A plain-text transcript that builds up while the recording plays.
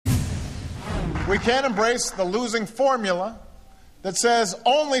We can't embrace the losing formula that says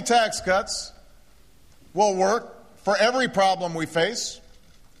only tax cuts will work for every problem we face,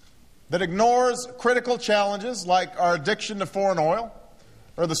 that ignores critical challenges like our addiction to foreign oil,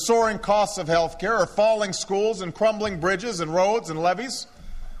 or the soaring costs of health care, or falling schools and crumbling bridges and roads and levees.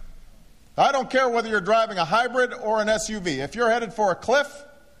 I don't care whether you're driving a hybrid or an SUV. If you're headed for a cliff,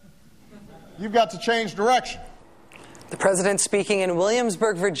 you've got to change direction. The president speaking in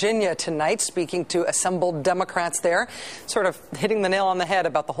Williamsburg, Virginia tonight, speaking to assembled Democrats there, sort of hitting the nail on the head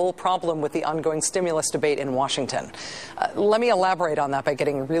about the whole problem with the ongoing stimulus debate in Washington. Let me elaborate on that by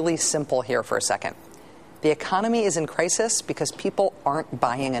getting really simple here for a second. The economy is in crisis because people aren't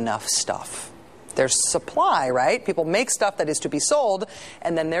buying enough stuff. There's supply, right? People make stuff that is to be sold,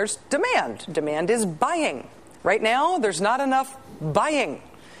 and then there's demand. Demand is buying. Right now, there's not enough buying.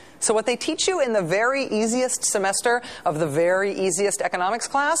 So what they teach you in the very easiest semester of the very easiest economics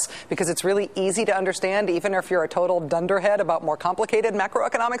class, because it's really easy to understand even if you're a total dunderhead about more complicated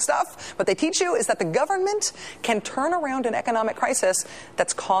macroeconomic stuff, what they teach you is that the government can turn around an economic crisis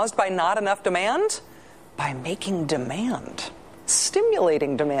that's caused by not enough demand by making demand.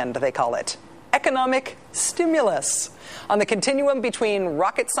 Stimulating demand, they call it. Economic stimulus. On the continuum between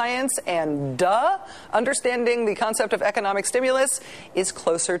rocket science and duh, understanding the concept of economic stimulus is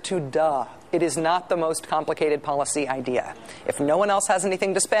closer to duh. It is not the most complicated policy idea. If no one else has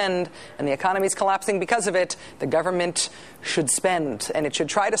anything to spend and the economy is collapsing because of it, the government should spend, and it should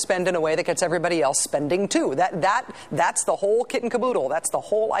try to spend in a way that gets everybody else spending too. That's the whole kit and caboodle. That's the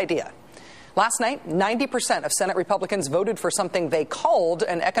whole idea. Last night, 90% of Senate Republicans voted for something they called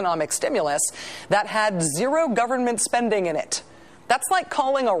an economic stimulus that had zero government spending in it. That's like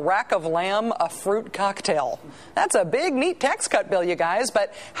calling a rack of lamb a fruit cocktail. That's a big, neat tax cut bill, you guys,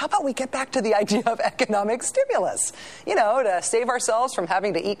 but how about we get back to the idea of economic stimulus? You know, to save ourselves from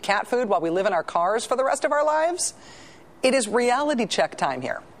having to eat cat food while we live in our cars for the rest of our lives? It is reality check time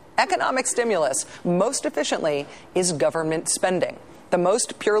here. Economic stimulus, most efficiently, is government spending. The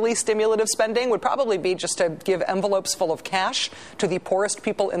most purely stimulative spending would probably be just to give envelopes full of cash to the poorest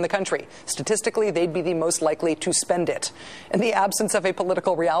people in the country. Statistically, they'd be the most likely to spend it. In the absence of a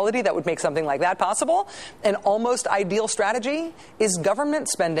political reality that would make something like that possible, an almost ideal strategy is government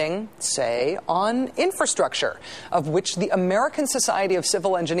spending, say, on infrastructure, of which the American Society of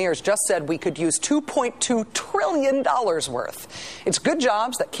Civil Engineers just said we could use $2.2 trillion worth. It's good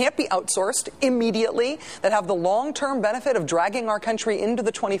jobs that can't be outsourced immediately, that have the long-term benefit of dragging our country into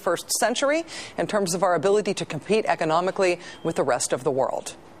the 21st century in terms of our ability to compete economically with the rest of the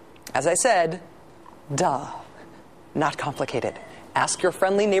world. As I said, duh, not complicated. Ask your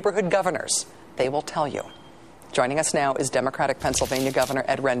friendly neighborhood governors. They will tell you. Joining us now is Democratic Pennsylvania Governor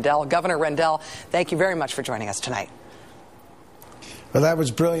Ed Rendell. Governor Rendell, thank you very much for joining us tonight. Well, that was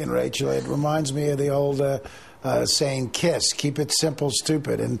brilliant, Rachel. It reminds me of the old saying, KISS, keep it simple,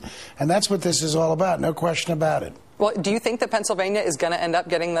 stupid. And that's what this is all about, no question about it. Well, do you think that Pennsylvania is going to end up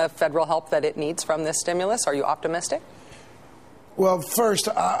getting the federal help that it needs from this stimulus? Are you optimistic? Well, first,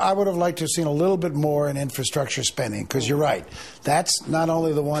 I would have liked to have seen a little bit more in infrastructure spending, because you're right. That's not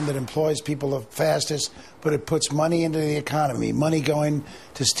only the one that employs people the fastest, but it puts money into the economy, money going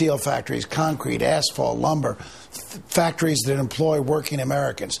to steel factories, concrete, asphalt, lumber, factories that employ working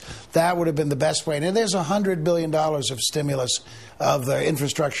Americans. That would have been the best way. And there's $100 billion of stimulus, of the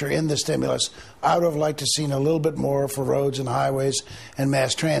infrastructure in the stimulus. I would have liked to have seen a little bit more for roads and highways and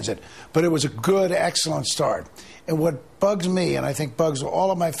mass transit. But it was a good, excellent start. And what bugs me, and I think bugs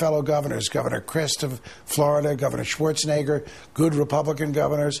all of my fellow governors, Governor Christ of Florida, Governor Schwarzenegger, good Republican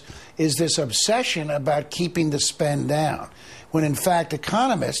governors, is this obsession about keeping the spend down. When in fact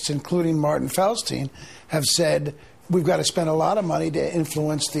economists, including Martin Feldstein, have said we've got to spend a lot of money to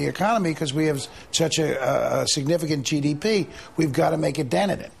influence the economy because we have such a significant GDP. We've got to make a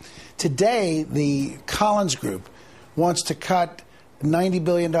dent in it. Today, the Collins Group wants to cut $90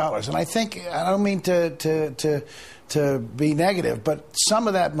 billion. And I think, I don't mean to be negative, but some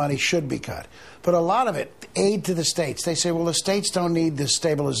of that money should be cut. But a lot of it, aid to the states. They say, well, the states don't need this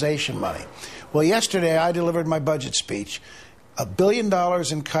stabilization money. Well, yesterday I delivered my budget speech. $1 billion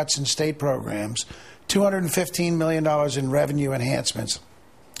in cuts in state programs, $215 million in revenue enhancements.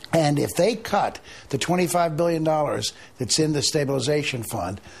 And if they cut the $25 billion that's in the stabilization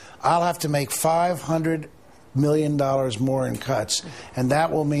fund, I'll have to make $500 million more in cuts, and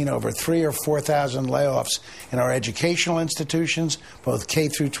that will mean over 3,000 or 4,000 layoffs in our educational institutions, both K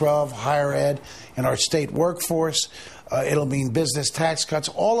through 12, higher ed, and our state workforce. It'll mean business tax cuts,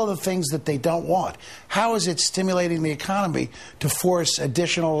 all of the things that they don't want. How is it stimulating the economy to force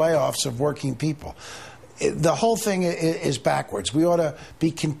additional layoffs of working people? The whole thing is backwards. We ought to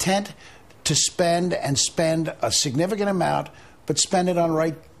be content to spend and spend a significant amount, but spend it on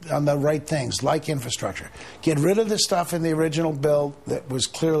the right things, like infrastructure. Get rid of the stuff in the original bill that was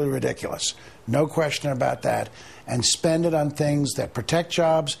clearly ridiculous. No question about that. And spend it on things that protect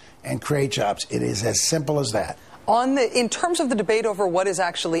jobs and create jobs. It is as simple as that. In terms of the debate over what is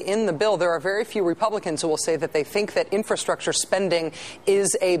actually in the bill, there are very few Republicans who will say that they think that infrastructure spending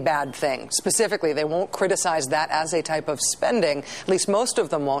is a bad thing. Specifically, they won't criticize that as a type of spending. At least most of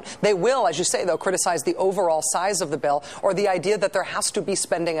them won't. They will, as you say, though, criticize the overall size of the bill or the idea that there has to be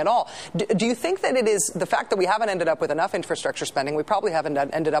spending at all. Do you think that it is the fact that we haven't ended up with enough infrastructure spending, we probably haven't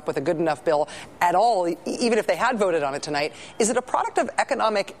ended up with a good enough bill at all, even if they had voted on it tonight, is it a product of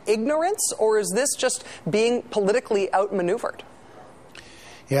economic ignorance, or is this just being politically outmaneuvered?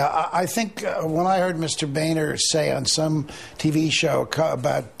 Yeah, I think when I heard Mr. Boehner say on some TV show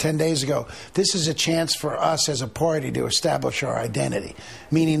about 10 days ago, this is a chance for us as a party to establish our identity,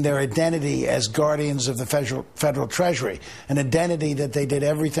 meaning their identity as guardians of the federal treasury, an identity that they did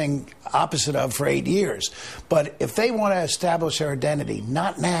everything opposite of for 8 years. But if they want to establish their identity,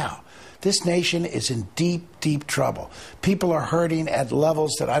 not now. This nation is in deep, deep trouble. People are hurting at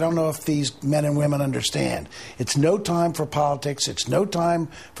levels that I don't know if these men and women understand. It's no time for politics. It's no time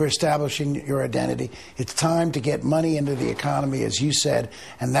for establishing your identity. It's time to get money into the economy, as you said,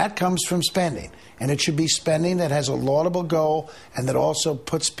 and that comes from spending. And it should be spending that has a laudable goal and that also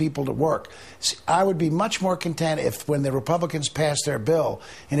puts people to work. See, I would be much more content if, when the Republicans passed their bill,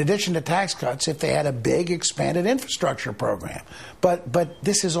 in addition to tax cuts, if they had a big, expanded infrastructure program. But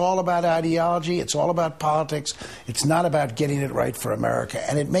this is all about ideology. It's all about politics. It's not about getting it right for America.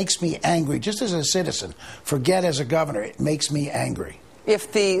 And it makes me angry, just as a citizen. Forget as a governor. It makes me angry.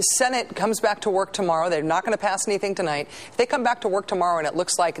 If the Senate comes back to work tomorrow, they're not going to pass anything tonight. If they come back to work tomorrow and it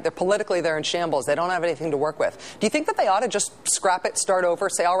looks like they're in shambles, they don't have anything to work with, do you think that they ought to just scrap it, start over,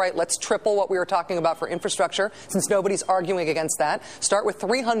 say, all right, let's triple what we were talking about for infrastructure, since nobody's arguing against that? Start with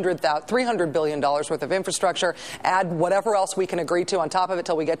 $300 billion worth of infrastructure, add whatever else we can agree to on top of it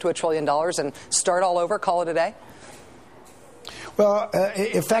till we get to $1 trillion, and start all over, call it a day? Well,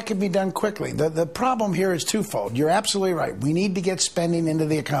 if that could be done quickly. The problem here is twofold. You're absolutely right. We need to get spending into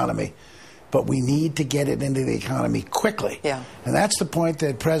the economy, but we need to get it into the economy quickly. Yeah. And that's the point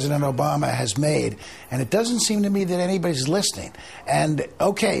that President Obama has made. And it doesn't seem to me that anybody's listening. And,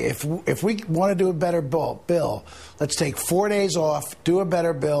 okay, if we want to do a better bill, let's take 4 days off, do a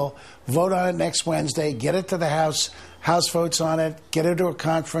better bill, vote on it next Wednesday, get it to the House votes on it, get it to a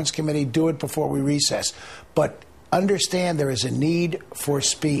conference committee, do it before we recess. But understand there is a need for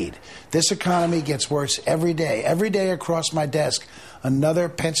speed. This economy gets worse every day. Every day across my desk, another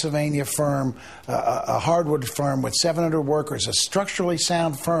Pennsylvania firm, a hardwood firm with 700 workers, a structurally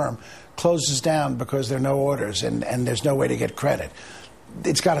sound firm, closes down because there are no orders and there's no way to get credit.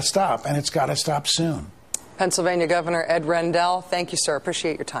 It's got to stop, and it's got to stop soon. Pennsylvania Governor Ed Rendell, thank you, sir.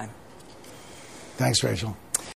 Appreciate your time. Thanks, Rachel.